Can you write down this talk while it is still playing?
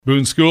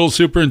Boone School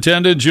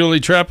Superintendent Julie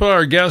Trepa,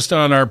 our guest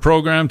on our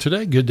program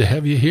today. Good to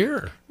have you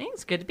here.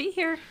 Thanks. Good to be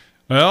here.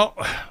 Well,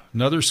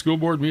 another school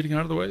board meeting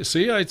out of the way.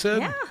 See, I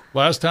said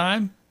last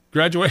time,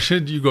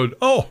 graduation, you go,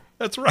 oh,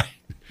 that's right.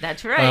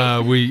 That's right.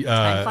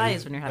 Time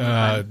flies when you're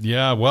having fun.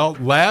 Yeah, well,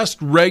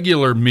 last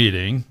regular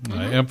meeting,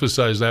 I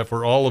emphasize that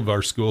for all of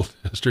our school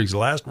districts,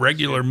 last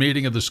regular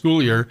meeting of the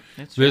school year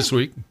this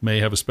week. May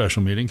have a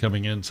special meeting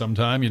coming in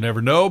sometime. You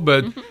never know,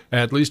 but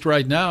at least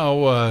right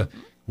now,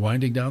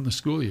 winding down the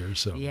school year.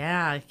 So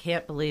yeah, I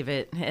can't believe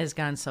it has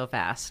gone so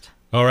fast.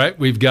 All right,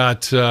 we've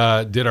got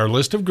did our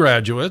list of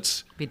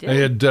graduates. We did. They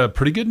had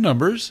pretty good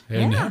numbers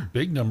and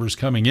big numbers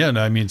coming in.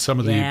 I mean, some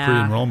of the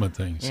pre-enrollment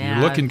things. Yeah.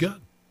 You're looking good.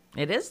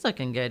 It is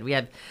looking good. We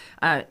have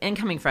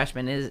incoming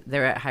freshmen.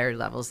 They're at higher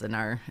levels than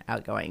our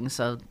outgoing,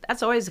 so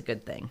that's always a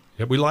good thing.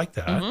 Yeah, we like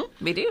that.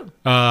 We do.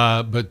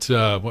 But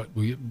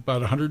we about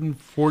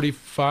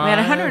 145? We had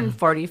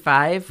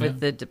 145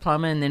 with the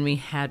diploma, and then we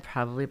had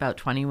probably about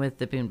 20 with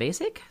the Boone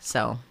Basic.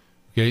 So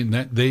okay, and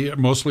they are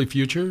mostly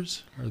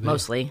futures? Are they?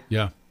 Mostly.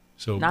 Yeah.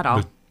 So not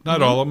all.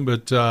 Not all of them,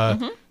 but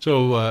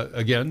so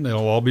again, they'll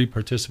all be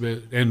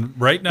participating. And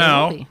right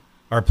now,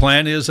 our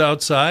plan is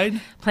outside?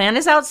 Plan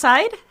is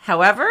outside.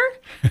 However,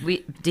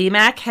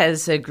 DMAC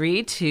has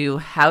agreed to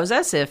house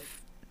us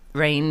if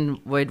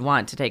rain would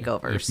want to take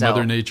over. If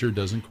Mother Nature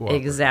doesn't cooperate.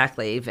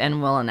 Exactly.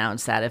 And we'll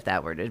announce that if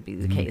that were to be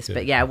the case.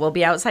 But yeah, we'll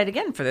be outside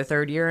again for the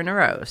third year in a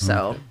row.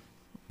 So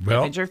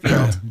major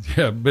field.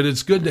 Yeah, but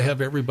it's good to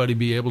have everybody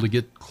be able to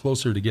get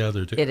closer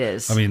together. It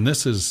is. I mean,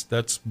 that's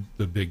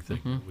the big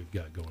thing that we've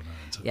got going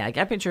on. So. Yeah,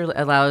 Gap Picture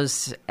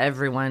allows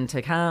everyone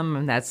to come,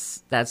 and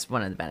that's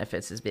one of the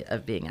benefits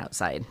of being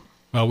outside.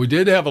 Well, we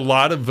did have a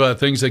lot of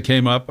things that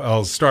came up.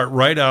 I'll start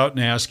right out and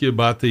ask you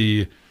about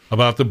the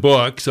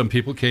book. Some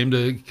people came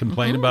to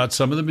complain about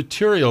some of the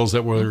materials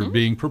that were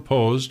being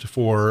proposed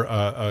for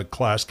a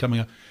class coming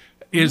up.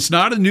 It's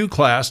not a new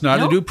class, not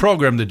a new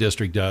program the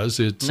district does.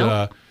 It's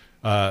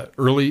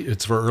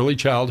It's for early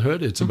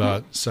childhood. It's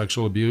about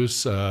sexual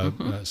abuse,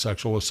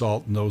 sexual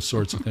assault, and those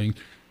sorts of things.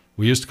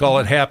 We used to call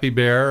it Happy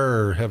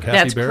Bear or have Happy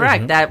That's Bears.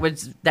 Correct.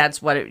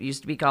 That's what it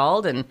used to be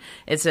called, and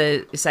it's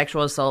a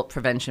sexual assault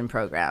prevention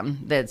program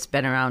that's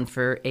been around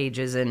for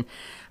ages. And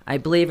I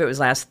believe it was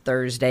last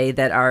Thursday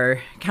that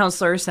our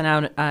counselor sent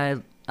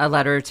out a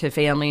letter to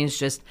families,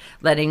 just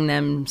letting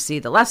them see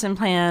the lesson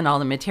plan, all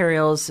the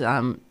materials.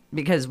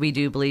 Because we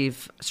do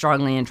believe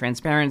strongly in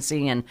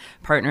transparency and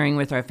partnering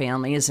with our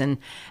families. And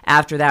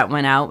after that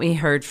went out, we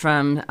heard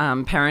from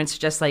parents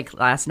just like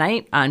last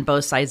night on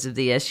both sides of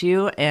the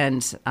issue,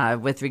 and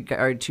with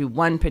regard to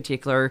one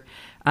particular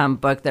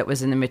book that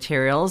was in the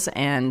materials,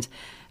 and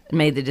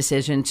made the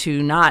decision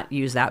to not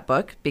use that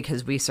book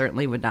because we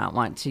certainly would not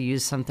want to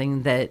use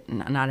something that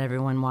not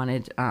everyone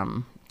wanted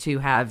to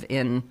have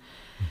in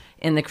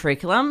the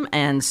curriculum.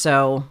 And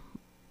so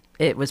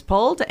it was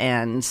pulled,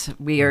 and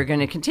we are going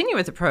to continue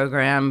with the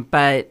program,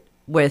 but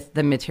with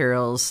the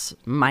materials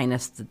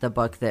minus the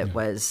book that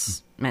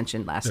was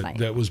mentioned last night.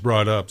 That was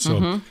brought up.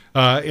 So,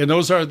 and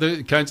those are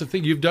the kinds of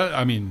things you've done.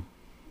 I mean,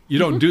 you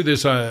don't do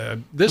this.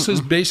 This is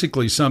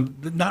basically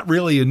not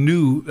really a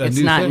new It's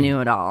new not thing.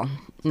 new at all.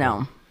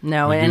 No.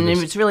 And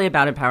it's really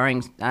about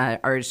empowering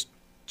our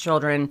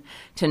children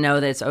to know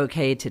that it's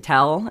okay to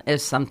tell if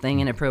something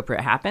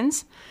inappropriate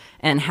happens,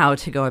 and how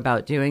to go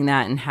about doing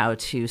that, and how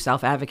to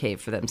self-advocate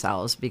for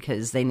themselves,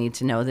 because they need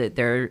to know that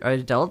they're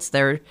adults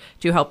there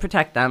to help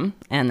protect them,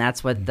 and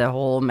that's what the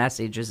whole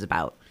message is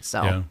about.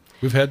 So yeah.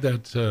 We've had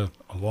that a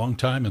long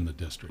time in the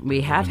district.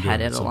 We have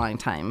had it a long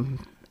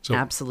time. So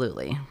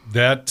absolutely.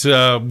 That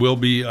will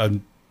be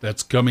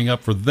that's coming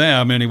up for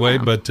them anyway,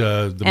 but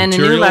the and materials...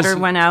 a new letter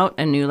went out.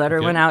 A new letter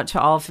went out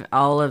to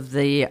all of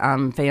the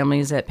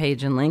families at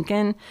Page and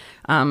Lincoln.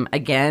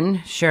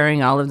 Again,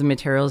 sharing all of the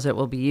materials that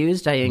will be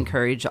used. I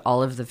encourage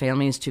all of the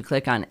families to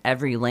click on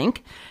every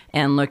link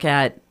and look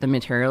at the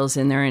materials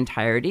in their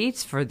entirety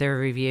for their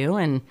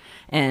review,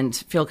 and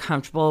feel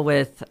comfortable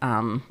with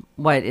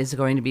what is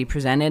going to be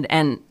presented.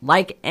 And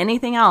like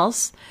anything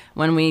else,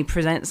 when we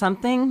present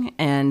something,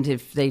 and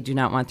if they do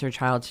not want their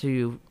child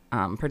to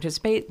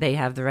participate, they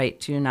have the right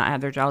to not have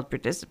their child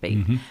participate.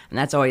 And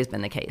that's always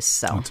been the case.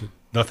 So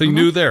nothing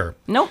new there.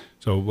 Nope.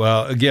 So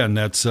again,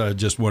 that's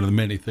just one of the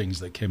many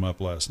things that came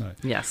up last night.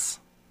 Yes.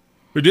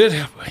 We did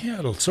have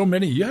so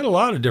many. You had a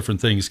lot of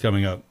different things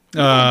coming up.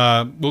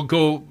 We'll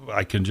go.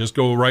 I can just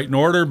go right in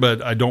order,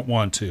 but I don't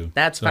want to.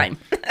 That's fine.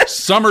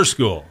 Summer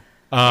school.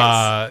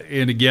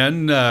 And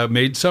again,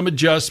 made some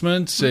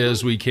adjustments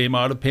as we came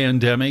out of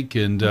pandemic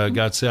and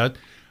got set.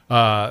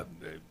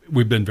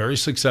 We've been very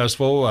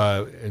successful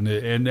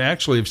and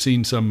actually have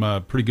seen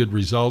some pretty good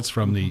results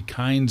from the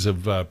kinds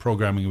of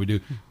programming we do.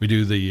 We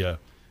do the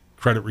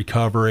credit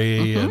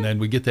recovery, and then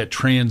we get that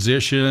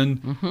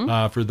transition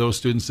for those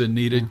students that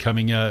need it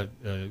coming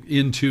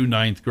into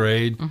ninth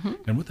grade.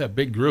 And with that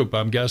big group,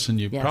 I'm guessing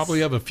you probably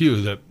have a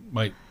few that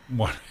might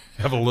want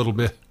to have a little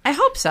bit. I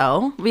hope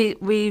so. We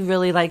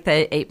really like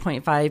the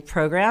 8.5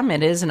 program.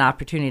 It is an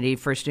opportunity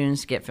for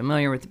students to get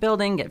familiar with the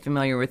building, get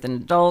familiar with an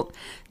adult,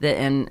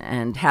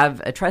 and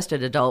have a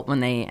trusted adult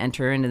when they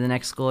enter into the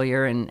next school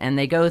year. And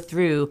they go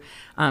through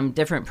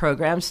different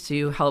programs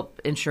to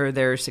help ensure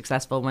they're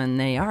successful when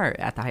they are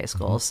at the high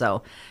school.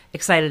 So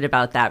excited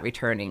about that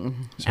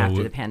returning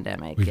after the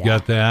pandemic. We've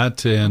got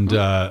that. And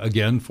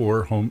again,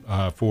 for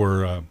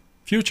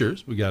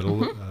futures, we got a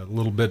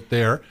little bit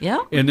there. Yeah.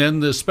 And then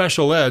the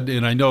special ed,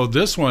 and I know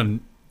this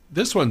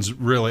one's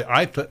really,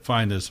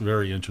 find this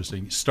very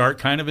interesting. Start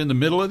kind of in the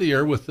middle of the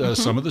year with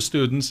some of the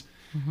students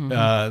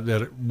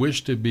that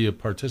wish to be a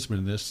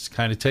participant in this,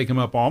 kind of take them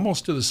up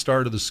almost to the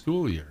start of the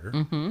school year.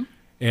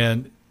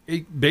 And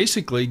it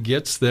basically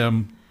gets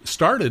them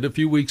started a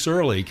few weeks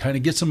early, kind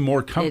of gets them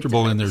more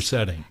comfortable in their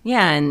setting.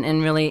 Yeah,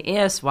 and really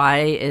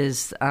ASY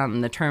is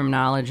the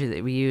terminology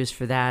that we use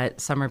for that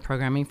summer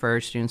programming for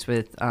our students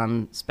with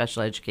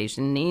special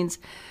education needs.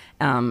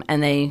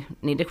 And they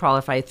need to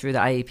qualify through the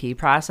IEP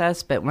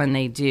process, but when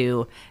they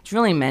do, it's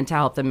really meant to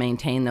help them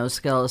maintain those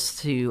skills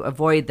to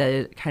avoid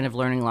the kind of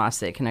learning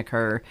loss that can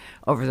occur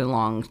over the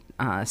long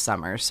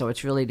summer. So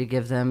it's really to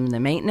give them the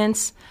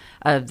maintenance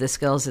of the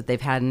skills that they've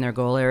had in their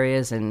goal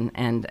areas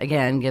and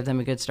again, give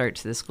them a good start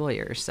to the school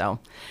year. So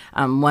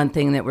one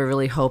thing that we're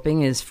really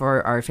hoping is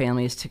for our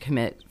families to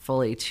commit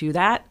fully to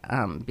that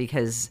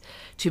because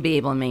to be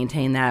able to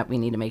maintain that, we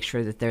need to make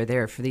sure that they're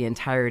there for the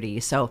entirety.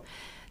 So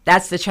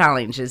that's the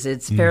challenge, is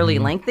it's fairly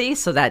lengthy,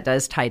 so that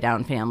does tie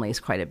down families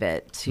quite a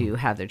bit to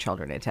have their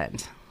children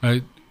attend.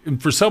 And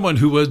for someone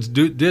who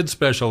did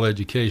special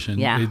education,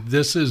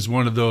 this is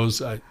one of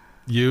those,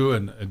 you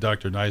and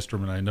Dr.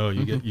 Nystrom, and I know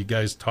you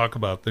guys talk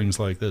about things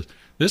like this.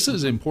 This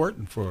is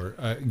important for,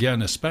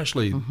 again,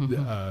 especially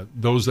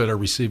those that are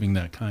receiving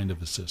that kind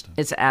of assistance.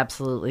 It's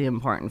absolutely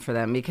important for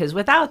them because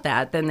without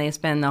that, then they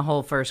spend the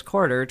whole first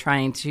quarter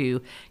trying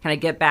to kind of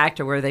get back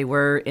to where they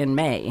were in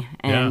May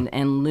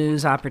and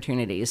lose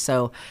opportunities.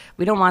 So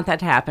we don't want that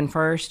to happen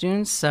for our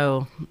students.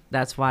 So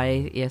that's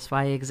why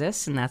ESY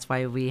exists, and that's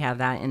why we have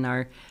that in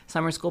our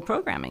summer school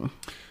programming.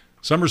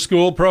 Summer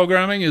school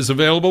programming is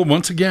available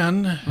once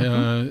again.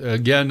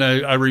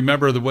 I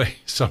remember the way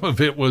some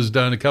of it was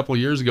done a couple of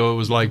years ago. It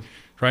was like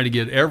trying to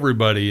get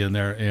everybody in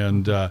there,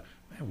 and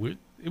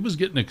it was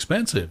getting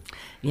expensive.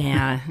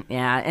 Yeah,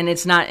 and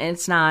it's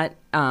not.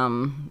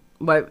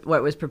 What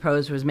was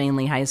proposed was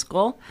mainly high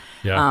school.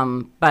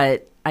 Yeah.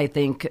 But I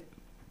think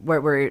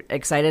what we're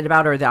excited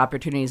about are the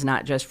opportunities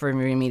not just for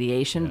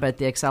remediation, but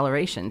the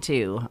acceleration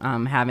too.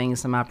 Having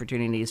some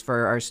opportunities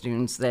for our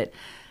students that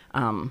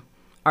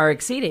are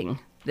exceeding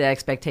the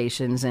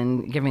expectations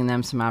and giving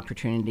them some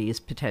opportunities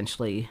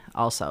potentially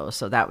also.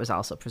 So that was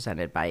also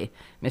presented by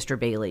Mr.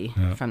 Bailey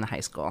from the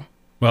high school.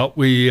 Well,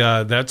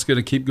 that's going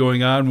to keep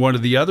going on. One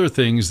of the other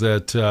things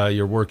that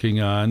you're working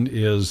on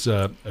is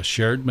a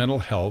shared mental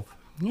health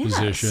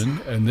position,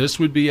 and this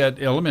would be at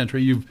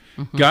elementary. You've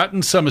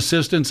gotten some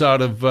assistance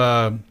out of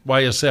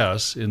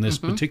YSS in this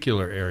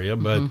particular area,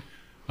 but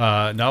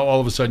now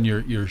all of a sudden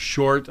you're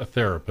short a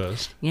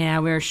therapist. Yeah,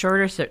 we're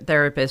short a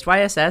therapist.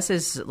 YSS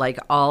is like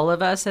all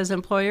of us as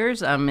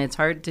employers. It's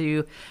hard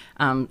to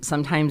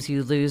sometimes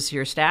you lose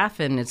your staff,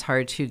 and it's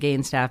hard to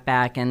gain staff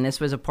back. And this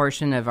was a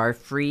portion of our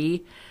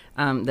free,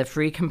 the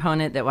free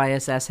component that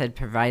YSS had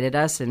provided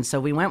us. And so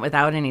we went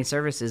without any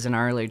services in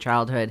our early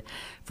childhood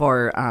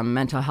for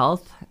mental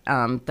health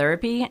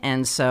therapy.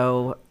 And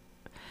so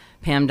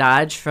Pam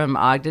Dodge from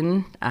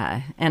Ogden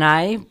and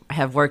I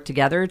have worked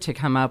together to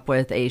come up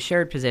with a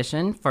shared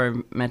position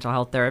for mental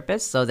health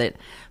therapists so that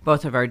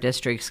both of our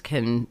districts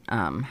can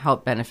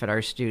help benefit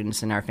our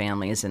students and our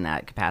families in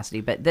that capacity.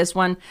 But this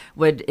one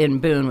in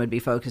Boone would be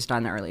focused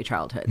on the early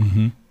childhood.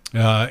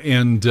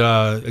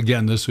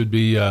 Again, this would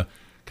be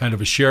kind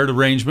of a shared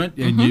arrangement,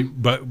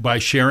 and but by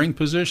sharing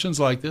positions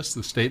like this,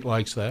 the state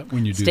likes that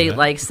when you do that. State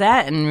likes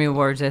that and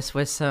rewards us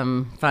with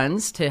some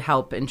funds to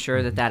help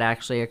ensure that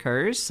actually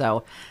occurs.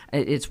 So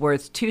it's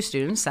worth 2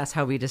 students. That's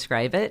how we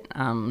describe it.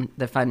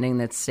 The funding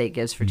that the state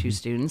gives for 2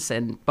 students,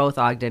 and both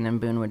Ogden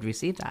and Boone would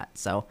receive that.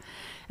 So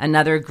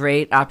another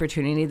great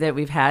opportunity that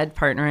we've had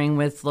partnering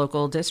with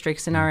local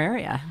districts in our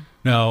area.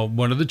 Now,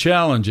 one of the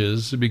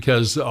challenges,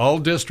 because all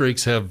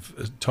districts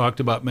have talked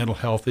about mental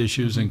health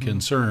issues and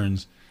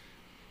concerns,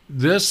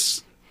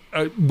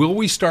 will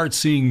we start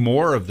seeing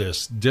more of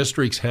this,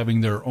 districts having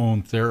their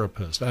own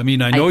therapist? I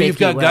mean, I know you've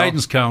got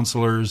guidance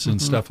counselors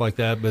and stuff like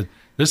that, but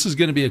this is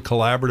going to be a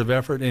collaborative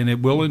effort, and it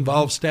will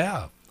involve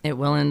staff. It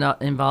will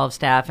involve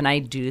staff, and I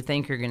do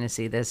think you're going to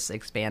see this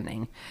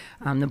expanding.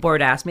 The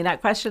board asked me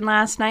that question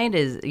last night,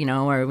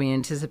 are we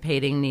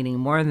anticipating needing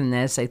more than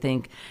this? I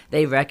think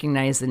they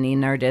recognize the need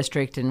in our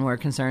district, and we're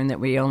concerned that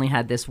we only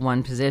had this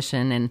one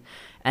position,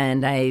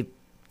 and I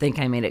think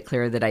I made it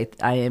clear that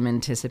I am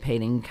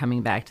anticipating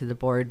coming back to the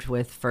board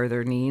with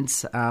further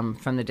needs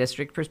from the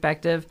district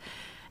perspective.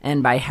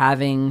 And by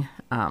having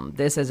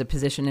this as a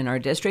position in our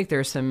district,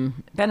 there's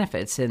some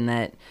benefits in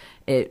that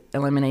it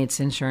eliminates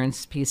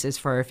insurance pieces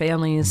for our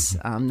families.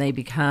 They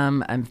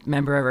become a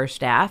member of our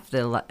staff.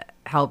 They'll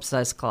helps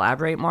us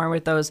collaborate more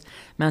with those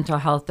mental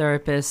health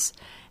therapists.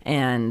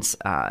 And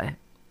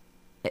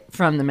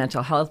from the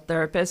mental health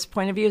therapist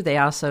point of view, they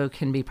also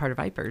can be part of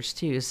IPERS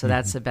too. So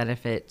that's a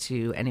benefit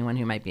to anyone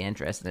who might be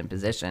interested in a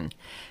position.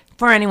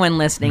 For anyone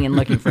listening and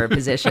looking for a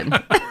position.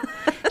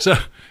 So,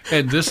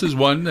 and this is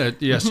one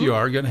that, yes, you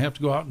are going to have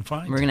to go out and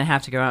find. We're going to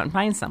have to go out and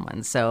find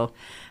someone. So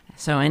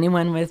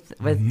anyone with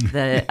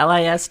the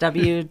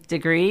LISW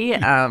degree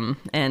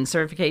and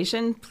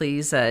certification,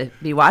 please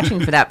be watching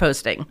for that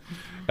posting.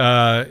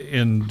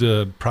 And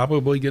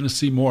probably going to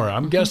see more.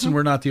 I'm guessing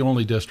we're not the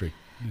only district.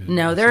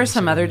 No, there are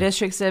some other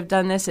districts that have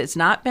done this. It's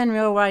not been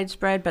real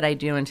widespread, but I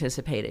do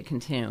anticipate it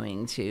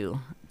continuing to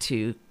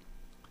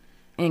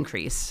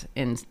increase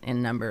in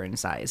number and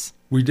size.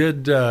 We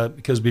did,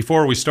 because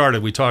before we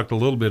started, we talked a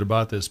little bit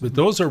about this, but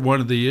those are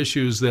one of the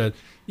issues that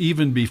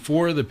even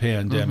before the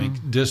pandemic,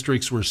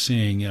 districts were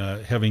seeing,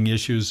 having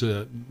issues,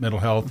 mental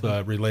health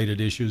related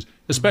issues,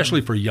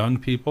 especially for young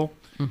people,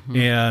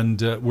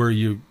 and where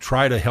you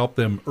try to help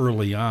them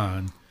early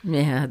on.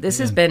 Yeah,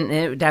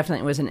 it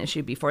definitely was an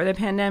issue before the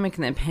pandemic,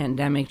 and the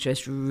pandemic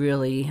just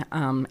really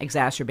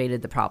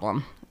exacerbated the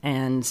problem.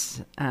 And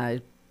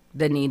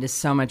the need is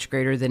so much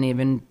greater than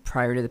even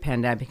prior to the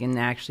pandemic. And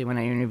actually, when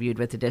I interviewed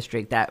with the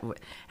district, that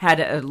had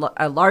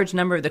a large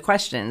number of the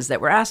questions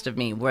that were asked of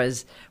me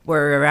were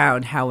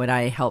around how would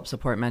I help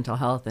support mental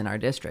health in our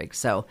district.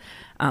 So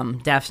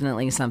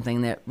definitely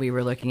something that we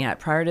were looking at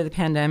prior to the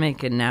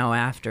pandemic, and now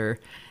after,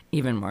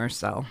 even more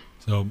so.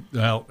 So,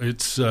 well,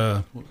 it's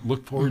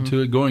look forward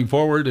to it going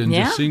forward and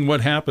just seeing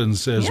what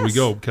happens as we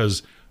go.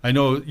 Because I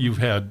know you've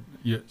had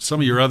some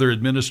of your other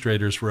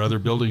administrators for other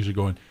buildings are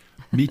going,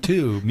 me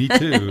too.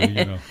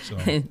 So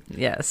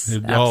yes,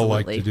 they'd absolutely. all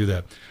like to do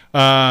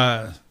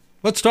that.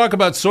 Let's talk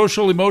about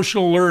social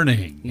emotional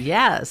learning.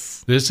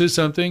 Yes. This is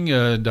something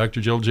Dr.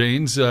 Jill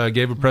Janes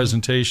gave a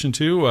presentation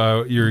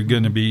to. You're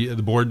going to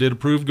the board did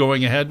approve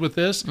going ahead with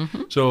this.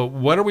 So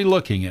what are we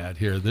looking at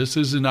here? This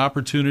is an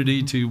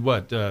opportunity to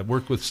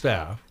work with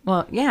staff.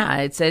 Well, yeah,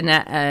 it's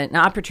an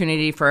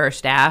opportunity for our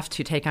staff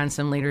to take on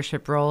some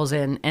leadership roles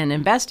and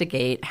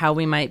investigate how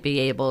we might be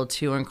able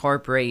to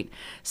incorporate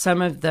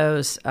some of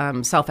those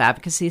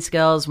self-advocacy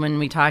skills. When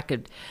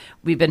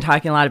we've been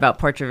talking a lot about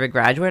Portrait of a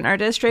Graduate in our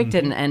district,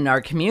 and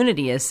our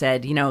community has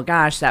said,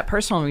 gosh, that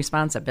personal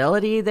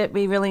responsibility that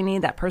we really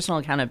need, that personal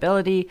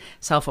accountability,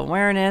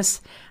 self-awareness,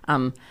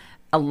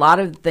 a lot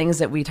of things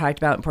that we talked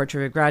about in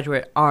Portrait of a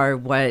Graduate are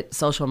what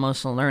social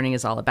emotional learning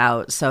is all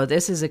about. So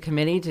this is a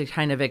committee to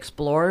kind of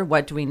explore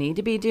what do we need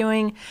to be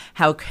doing,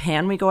 how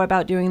can we go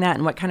about doing that,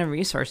 and what kind of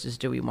resources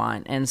do we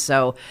want. And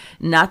so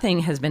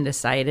nothing has been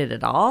decided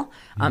at all.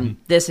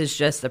 This is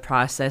just the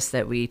process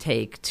that we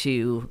take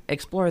to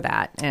explore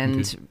that.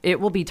 And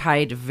it will be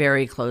tied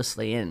very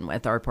closely in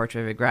with our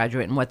Portrait of a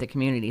Graduate and what the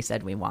community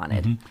said we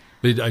wanted.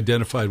 They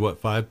identified,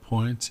 5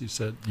 points you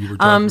said you were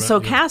talking about? So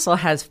CASEL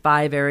has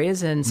 5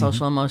 areas in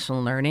social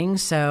emotional learning.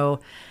 So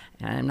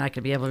I'm not going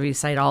to be able to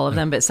recite all of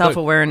them, but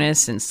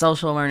self-awareness and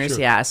social awareness,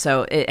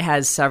 So it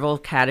has several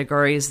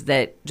categories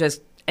that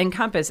just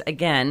encompass,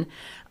 again,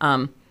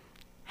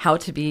 how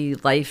to be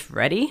life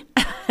ready,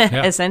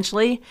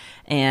 essentially.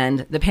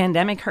 And the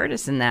pandemic hurt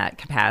us in that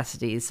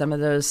capacity. Some of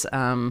those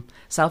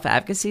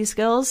self-advocacy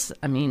skills,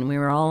 we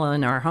were all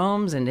in our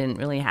homes and didn't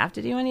really have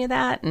to do any of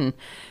that. And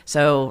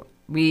so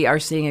we are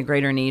seeing a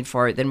greater need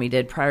for it than we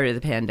did prior to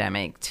the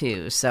pandemic,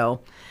 too.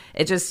 So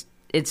it's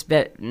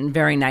been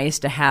very nice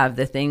to have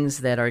the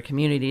things that our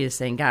community is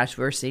saying, gosh,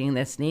 we're seeing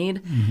this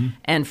need,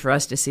 and for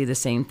us to see the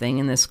same thing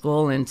in the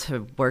school and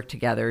to work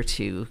together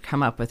to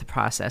come up with a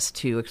process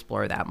to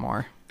explore that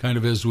more. Kind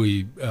of as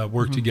we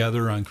work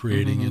together on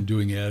creating and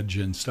doing EDGE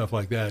and stuff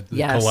like that, the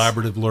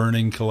collaborative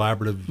learning,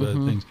 collaborative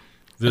things.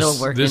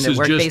 It'll work into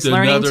work-based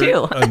learning,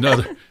 too.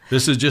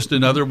 This is just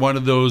another one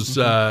of those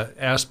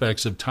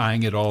aspects of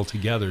tying it all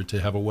together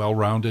to have a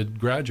well-rounded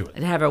graduate.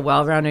 To have a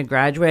well-rounded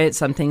graduate,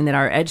 something that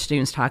our EDGE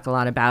students talk a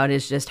lot about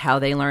is just how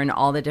they learn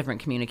all the different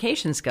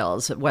communication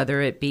skills,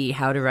 whether it be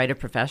how to write a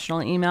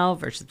professional email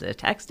versus the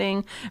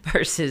texting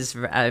versus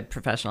a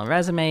professional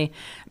resume.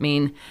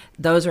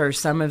 Those are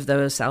some of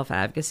those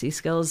self-advocacy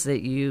skills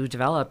that you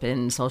develop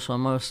in social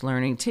emotional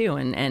learning, too,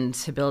 and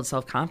to build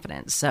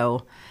self-confidence.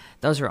 So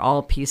those are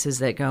all pieces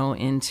that go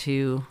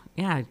into,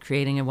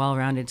 creating a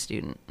well-rounded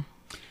student.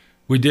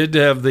 We did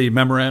have the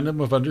Memorandum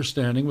of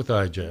Understanding with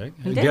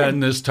IJAG. Again,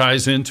 this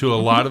ties into a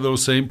lot of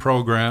those same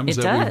programs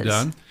we've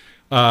done.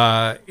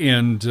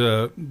 And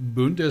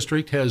Boone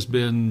District has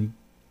been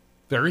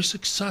very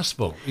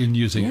successful in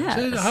using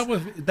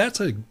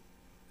it.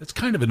 That's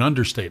kind of an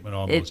understatement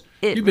almost.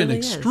 You've been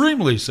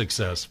extremely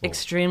successful.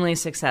 Extremely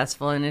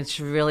successful, and it's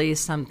really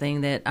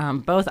something that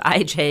both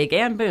IJAG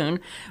and Boone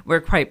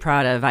we're quite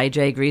proud of.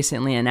 IJAG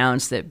recently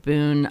announced that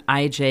Boone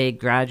IJAG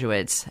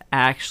graduates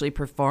actually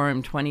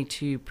performed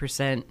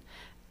 22%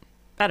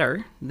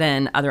 better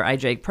than other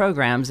IJAG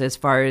programs as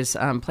far as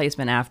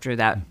placement after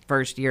that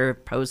first year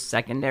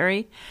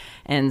post-secondary.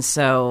 And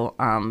so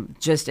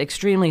just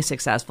extremely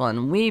successful.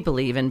 And we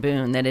believe in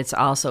Boone that it's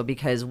also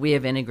because we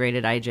have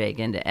integrated IJAG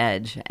into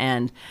EDGE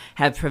and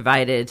have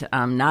provided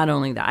not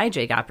only the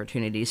IJAG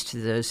opportunities to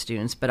those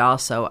students, but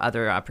also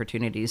other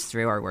opportunities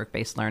through our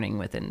work-based learning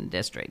within the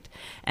district.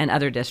 And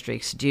other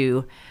districts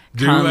do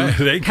come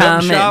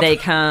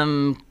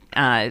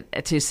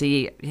to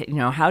see,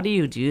 how do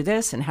you do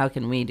this and how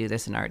can we do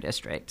this in our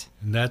district?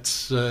 And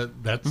that's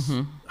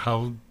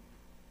how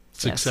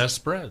success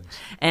spreads.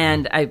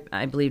 And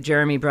I believe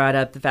Jeremy brought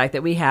up the fact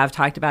that we have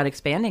talked about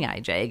expanding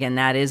IJAG, and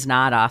that is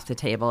not off the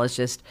table. It's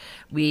just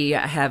we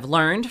have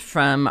learned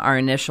from our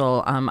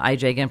initial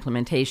IJAG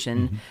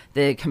implementation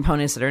the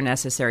components that are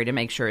necessary to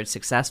make sure it's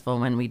successful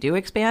when we do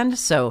expand.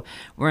 So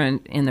we're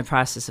in the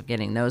process of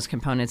getting those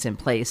components in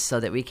place so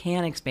that we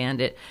can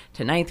expand it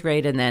to 9th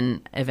grade and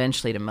then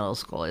eventually to middle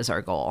school is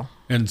our goal.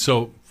 And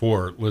so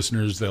for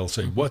listeners, they'll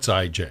say, what's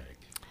IJAG?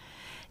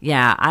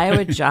 Yeah,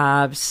 Iowa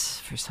Jobs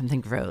for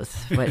Something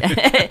Growth. But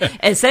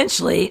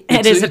essentially,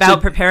 it is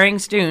about preparing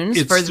students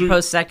for the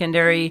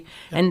post-secondary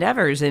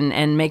endeavors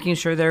and making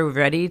sure they're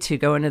ready to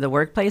go into the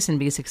workplace and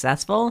be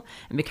successful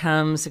and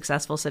become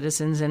successful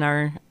citizens in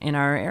our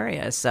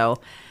area. So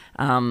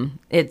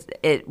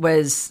it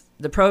was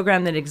the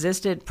program that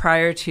existed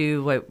prior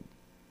to what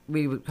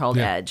we called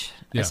EDGE,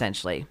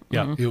 essentially.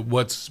 Yeah,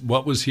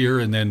 what was here,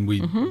 and then we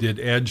did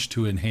EDGE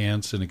to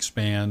enhance and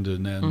expand,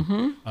 and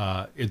then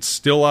it's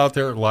still out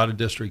there. A lot of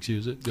districts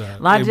use it. A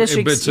lot of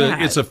districts,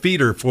 it's a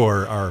feeder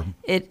for our...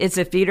 It's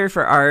a feeder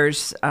for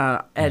ours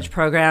EDGE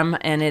program,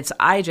 and it's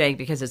IJAG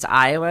because it's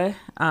Iowa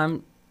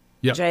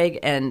JAG,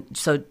 and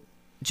so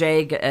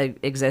JAG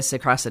exists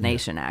across the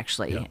nation,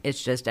 actually. Yeah.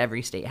 It's just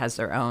every state has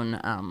their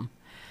own...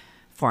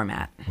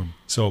 format.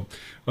 So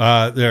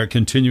they're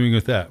continuing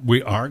with that.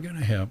 We are going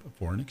to have a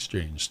foreign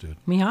exchange student.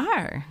 We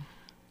are.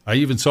 I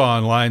even saw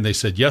online they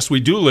said, yes,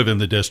 we do live in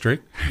the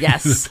district.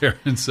 Yes.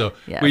 And so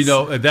we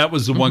know that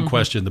was the one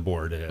question the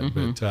board had.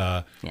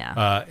 But,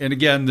 and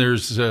again,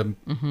 there's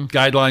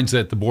guidelines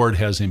that the board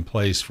has in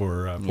place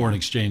for foreign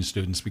exchange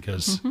students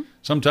because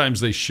sometimes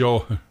they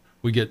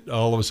we get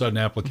all of a sudden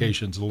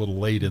applications a little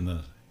late in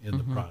the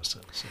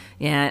process.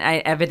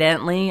 Yeah,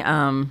 evidently,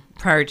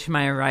 prior to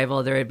my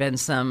arrival, there had been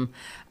some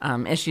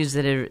issues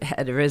that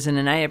had arisen,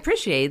 and I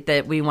appreciate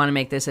that we want to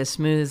make this as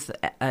smooth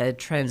a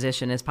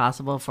transition as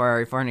possible for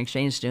our foreign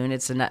exchange student.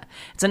 It's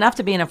enough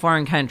to be in a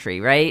foreign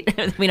country,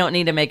 right? We don't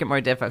need to make it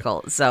more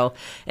difficult. So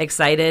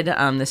excited.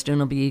 The student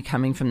will be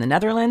coming from the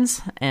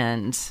Netherlands,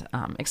 and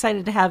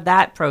excited to have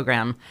that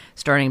program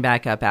starting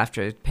back up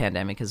after the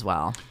pandemic as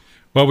well.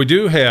 Well, we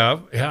do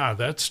have,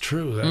 that's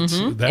true.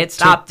 It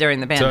stopped during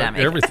the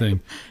pandemic.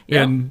 Everything.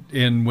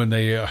 And when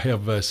they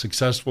have a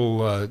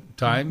successful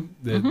time,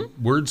 the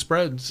word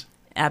spreads.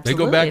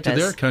 Absolutely. They go back to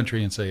their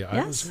country and say,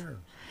 I was there.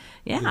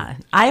 Yeah.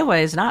 Iowa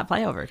is not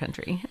flyover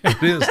country.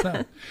 It is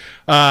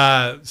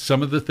not.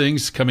 Some of the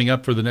things coming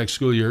up for the next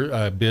school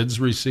year, bids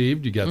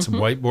received. You got some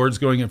whiteboards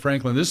going in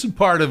Franklin. This is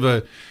part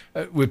of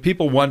when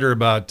people wonder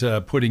about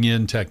putting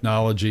in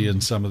technology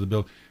in some of the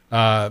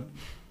buildings.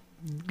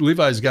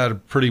 Levi's got a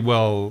pretty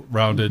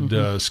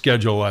well-rounded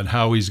schedule on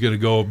how he's going to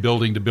go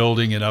building to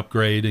building and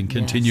upgrade and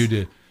continue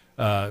to,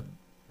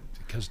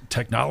 because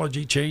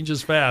technology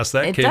changes fast.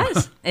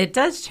 It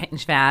does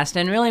change fast.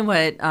 And really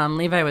what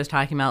Levi was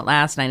talking about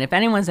last night, if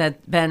anyone's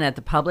been at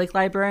the public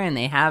library and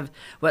they have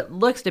what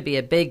looks to be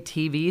a big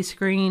TV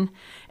screen,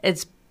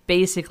 it's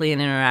basically an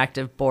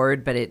interactive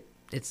board, but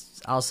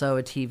it's also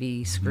a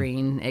TV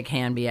screen. It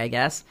can be, I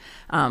guess.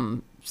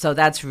 So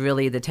that's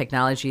really the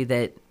technology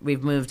that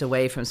we've moved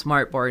away from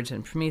smart boards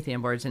and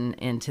Promethean boards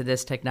into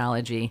this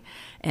technology.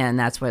 And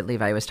that's what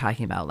Levi was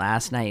talking about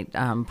last night,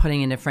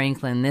 putting into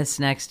Franklin this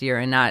next year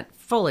and not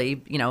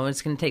fully,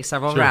 it's going to take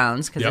several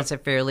rounds because it's a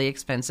fairly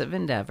expensive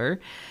endeavor.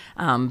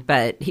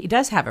 But he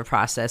does have a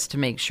process to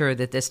make sure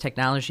that this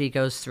technology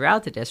goes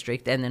throughout the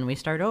district, and then we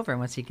start over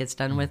once he gets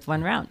done with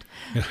one round.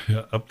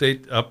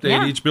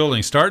 Update each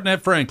building, starting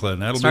at Franklin.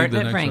 That'll be the next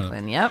one. Starting at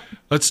Franklin, yep.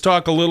 Let's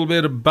talk a little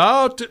bit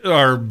about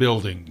our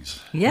buildings.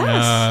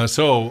 Yes.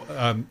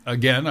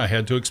 Again, I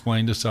had to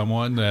explain to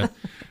someone that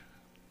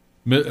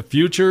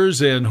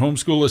futures and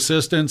homeschool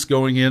assistants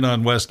going in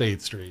on West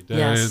 8th Street.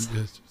 Yes.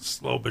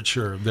 Slow but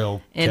sure,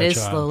 they'll catch It is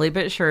on. slowly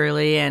but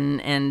surely,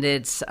 and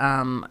it's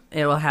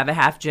it will have a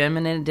half gym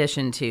in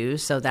addition to,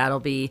 so that'll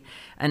be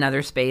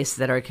another space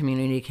that our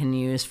community can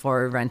use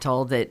for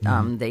rental that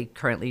they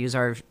currently use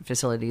our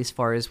facilities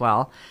for as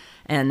well.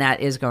 And that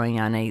is going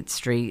on 8th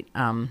Street.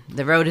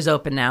 The road is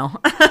open now,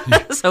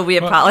 so we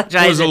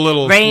apologize.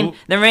 The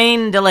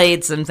rain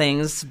delayed some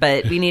things,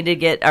 but we need to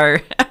get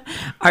our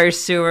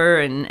sewer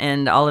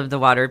and all of the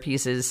water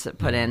pieces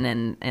put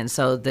in, and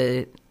so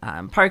the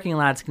parking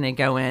lot's going to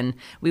go in.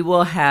 We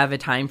will have a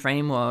time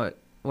frame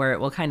where it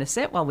will kind of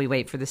sit while we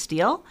wait for the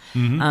steel.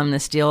 The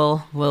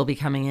steel will be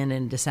coming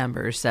in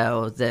December,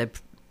 so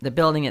the the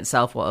building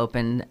itself will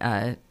open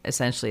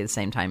essentially the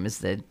same time as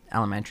the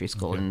elementary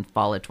school in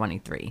fall of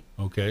 23.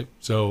 Okay.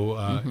 So,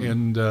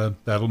 and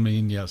that'll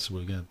mean, yes,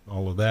 we got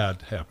all of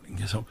that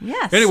happening. So,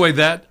 yes. Anyway,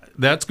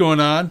 that's going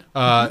on.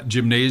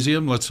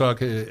 Gymnasium, let's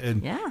talk.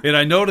 And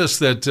I noticed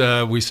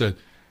that we said,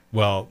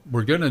 well,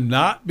 we're going to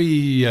not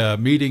be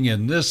meeting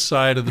in this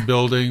side of the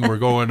building. We're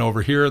going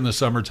over here in the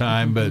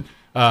summertime. But,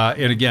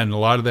 and again, a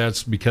lot of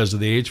that's because of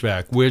the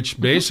HVAC, which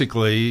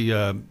basically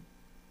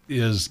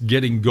is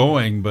getting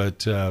going.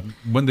 But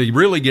when they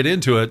really get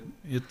into it,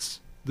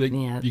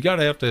 you got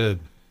to have to.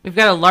 We've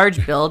got a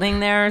large building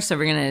there, so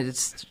we're going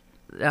to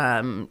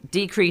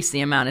decrease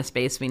the amount of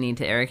space we need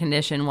to air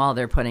condition while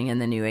they're putting in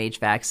the new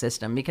HVAC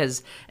system,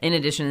 because in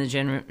addition to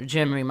the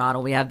gym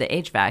remodel, we have the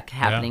HVAC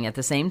happening at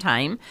the same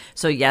time.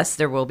 So yes,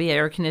 there will be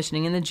air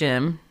conditioning in the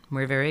gym.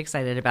 We're very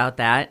excited about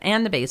that.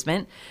 And the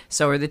basement.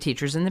 So are the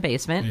teachers in the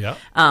basement. Yeah.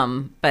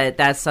 But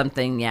that's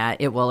something,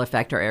 it will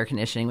affect our air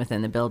conditioning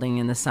within the building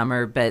in the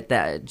summer. But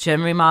the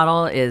gym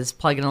remodel is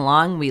plugging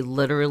along. We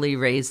literally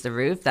raised the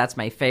roof. That's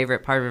my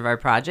favorite part of our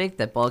project.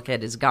 The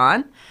bulkhead is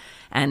gone.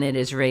 And it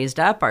is raised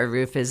up. Our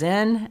roof is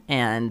in,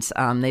 and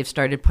they've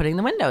started putting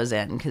the windows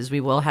in, because we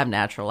will have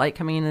natural light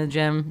coming into the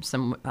gym.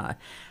 I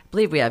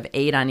believe we have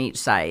 8 on each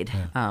side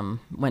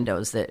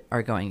windows that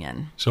are going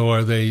in. So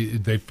are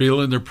they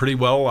feeling they're pretty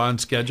well on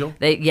schedule?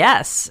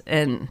 Yes,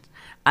 and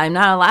I'm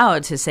not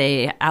allowed to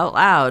say out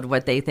loud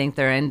what they think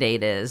their end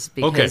date is,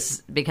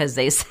 because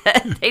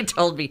they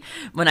told me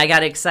when I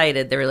got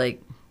excited, they were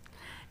like,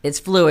 "It's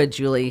fluid,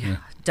 Julie." Yeah.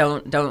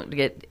 Don't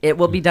get. It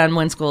will be done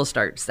when school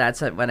starts.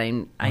 That's what I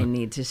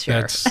need to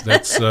share.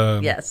 That's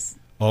yes.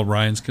 All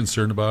Ryan's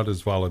concerned about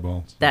is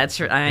volleyball.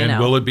 That's right. I know. And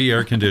will it be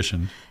air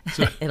conditioned?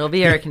 So, it'll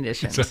be air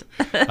conditioned. So,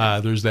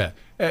 there's that.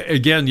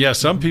 Again,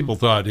 some people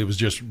thought it was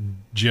just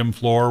gym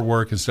floor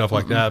work and stuff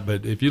like that.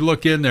 But if you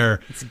look in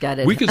there, it's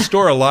gutted. We could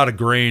store a lot of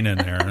grain in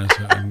there.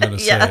 I'm going to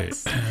say.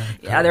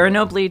 Yeah, there are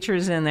no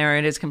bleachers in there.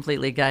 It is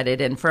completely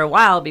gutted. And for a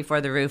while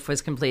before the roof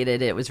was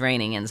completed, it was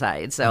raining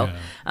inside. So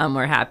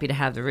we're happy to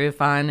have the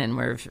roof on, and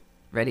we're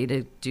ready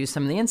to do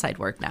some of the inside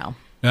work now.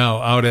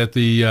 Now, out at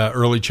the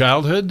early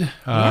childhood,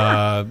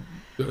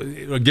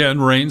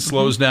 again, rain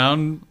slows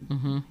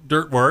down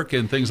dirt work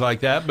and things like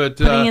that. But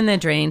putting in the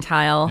drain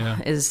tile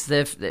is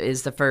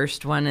the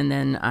first one, and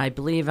then I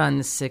believe on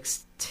the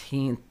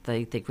 16th,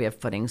 I think we have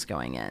footings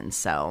going in.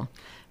 So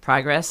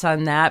progress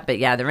on that. But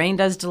the rain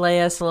does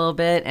delay us a little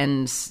bit,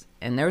 and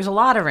there was a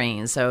lot of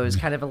rain, so it was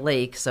kind of a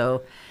lake.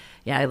 So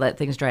I let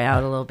things dry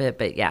out a little bit.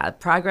 But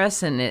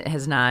progress, and it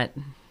has not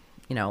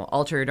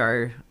altered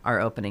our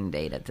opening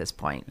date at this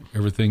point.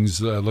 Everything's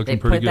looking pretty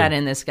good. They put that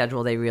in the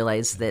schedule. They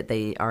realize that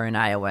they are in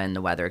Iowa and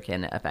the weather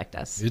can affect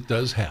us. It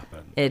does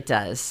happen. It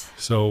does.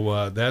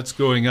 So that's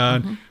going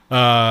on.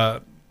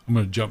 I'm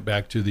going to jump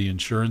back to the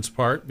insurance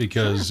part,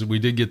 because we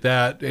did get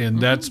that, and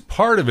that's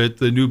part of it.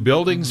 The new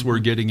buildings were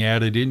getting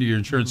added into your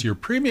insurance. Your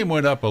premium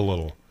went up a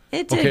little.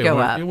 It did go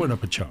up. It went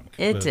up a chunk.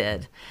 It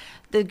did.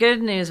 The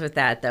good news with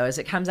that, though, is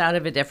it comes out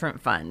of a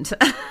different fund,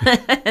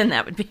 and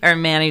that would be our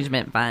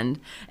management fund,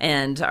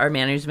 and our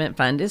management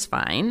fund is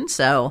fine.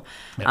 So,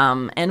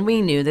 and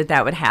we knew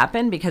that would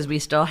happen, because we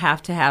still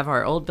have to have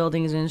our old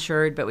buildings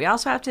insured, but we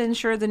also have to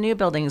insure the new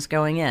buildings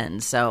going in.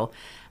 So,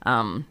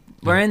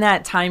 we're in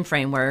that time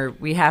frame where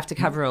we have to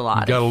cover a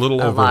lot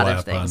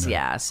of things.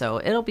 So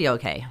it'll be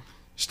okay.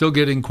 Still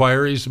get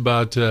inquiries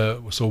about,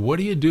 so what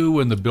do you do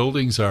when the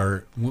buildings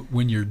are,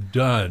 when you're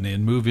done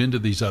and move into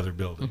these other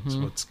buildings?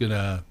 What's going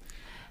to,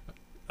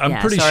 I'm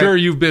pretty sure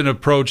you've been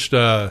approached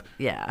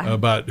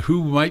about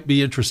who might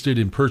be interested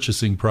in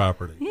purchasing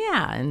property.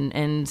 Yeah,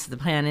 and the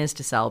plan is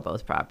to sell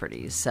both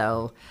properties.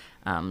 So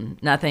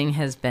nothing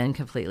has been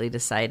completely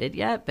decided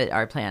yet, but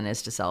our plan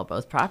is to sell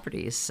both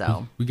properties.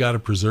 So we got to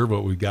preserve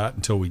what we got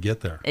until we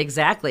get there.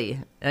 Exactly,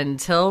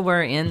 until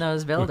we're in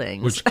those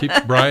buildings. Which keeps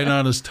Brian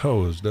on his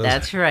toes, doesn't it?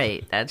 That's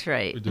right. That's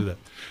right. We do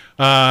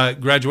that.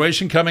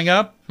 Graduation coming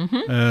up,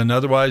 and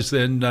otherwise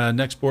then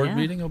next board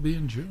meeting will be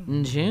in June.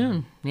 In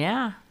June,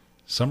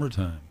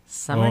 Summertime.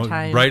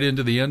 Right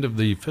into the end of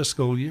the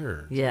fiscal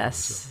year.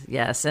 Yes.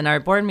 And our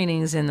board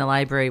meetings in the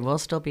library will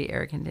still be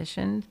air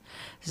conditioned.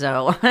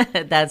 So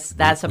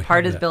that's a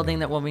part of the building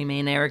that will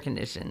remain air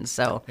conditioned.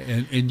 So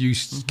and you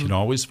can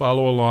always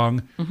follow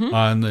along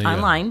on the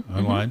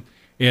online.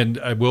 And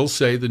I will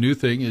say the new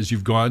thing is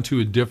you've gone to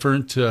a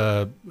different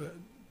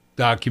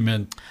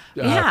document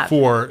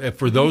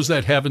for those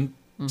that haven't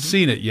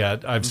seen it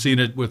yet. I've seen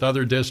it with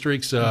other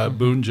districts.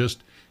 Boone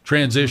just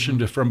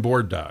transitioned from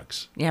board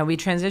docs. Yeah, we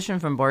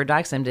transitioned from board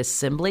docs into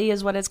Assembly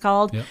is what it's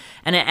called. Yep.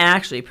 And it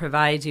actually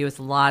provides you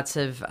with lots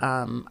of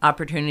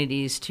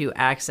opportunities to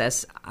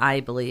access,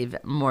 I believe,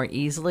 more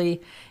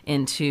easily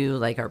into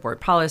like our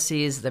board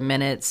policies, the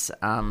minutes.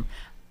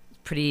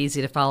 Pretty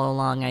easy to follow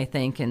along, I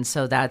think. And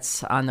so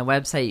that's on the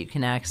website. You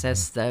can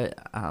access the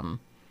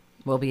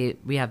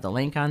we have the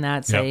link on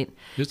that site.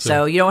 Yep.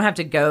 So you don't have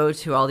to go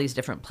to all these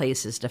different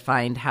places to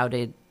find how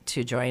to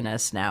to join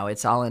us now.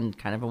 It's all in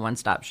kind of a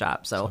one-stop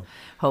shop. So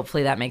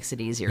hopefully that makes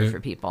it easier for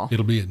people.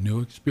 It'll be a new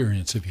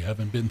experience if you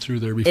haven't been through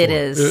there before. It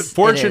is.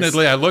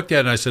 Fortunately, I looked at it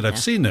and I said, I've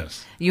seen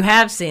this. You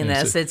have seen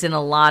this. It's in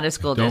a lot of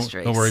school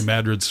districts. Don't worry,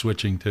 Madrid's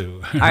switching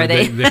too. Are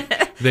they?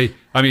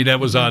 That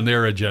was on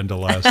their agenda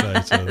last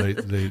night, so I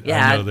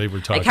know they were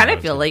talking. I kind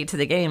of feel late to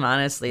the game,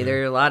 honestly. Yeah.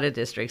 There are a lot of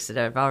districts that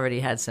have already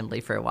had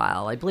Assembly for a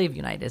while. I believe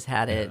United has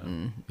had it,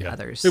 and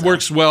others. It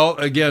works well,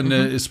 again,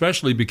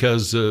 especially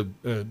because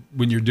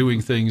when you're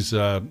doing things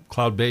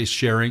cloud-based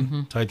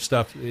sharing type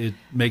stuff, it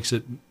makes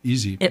it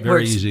easy. It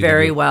very works easy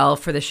very well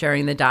for the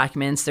sharing the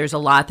documents. There's a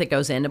lot that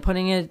goes into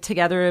putting it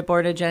together a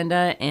board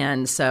agenda,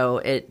 and so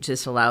it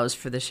just allows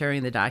for the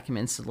sharing the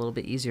documents a little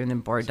bit easier than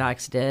board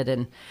docs did,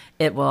 and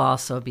it will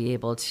also be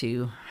able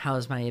to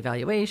house my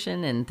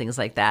evaluation and things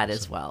like that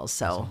as well.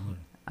 So,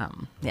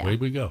 away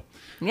we go.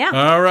 Yeah.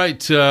 All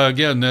right.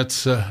 Again, that's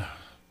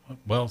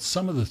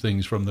some of the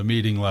things from the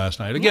meeting last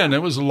night. Again,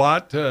 there was a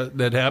lot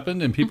that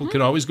happened, and people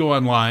can always go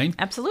online.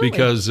 Absolutely.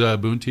 Because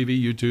Boone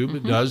TV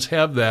YouTube does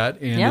have that,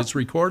 and it's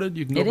recorded.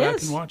 You can go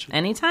back and watch it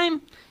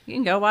anytime. You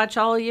can go watch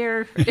all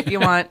year if you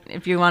want.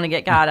 If you want to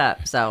get caught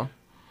up. So,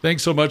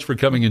 thanks so much for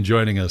coming and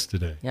joining us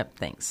today. Yep.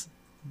 Thanks.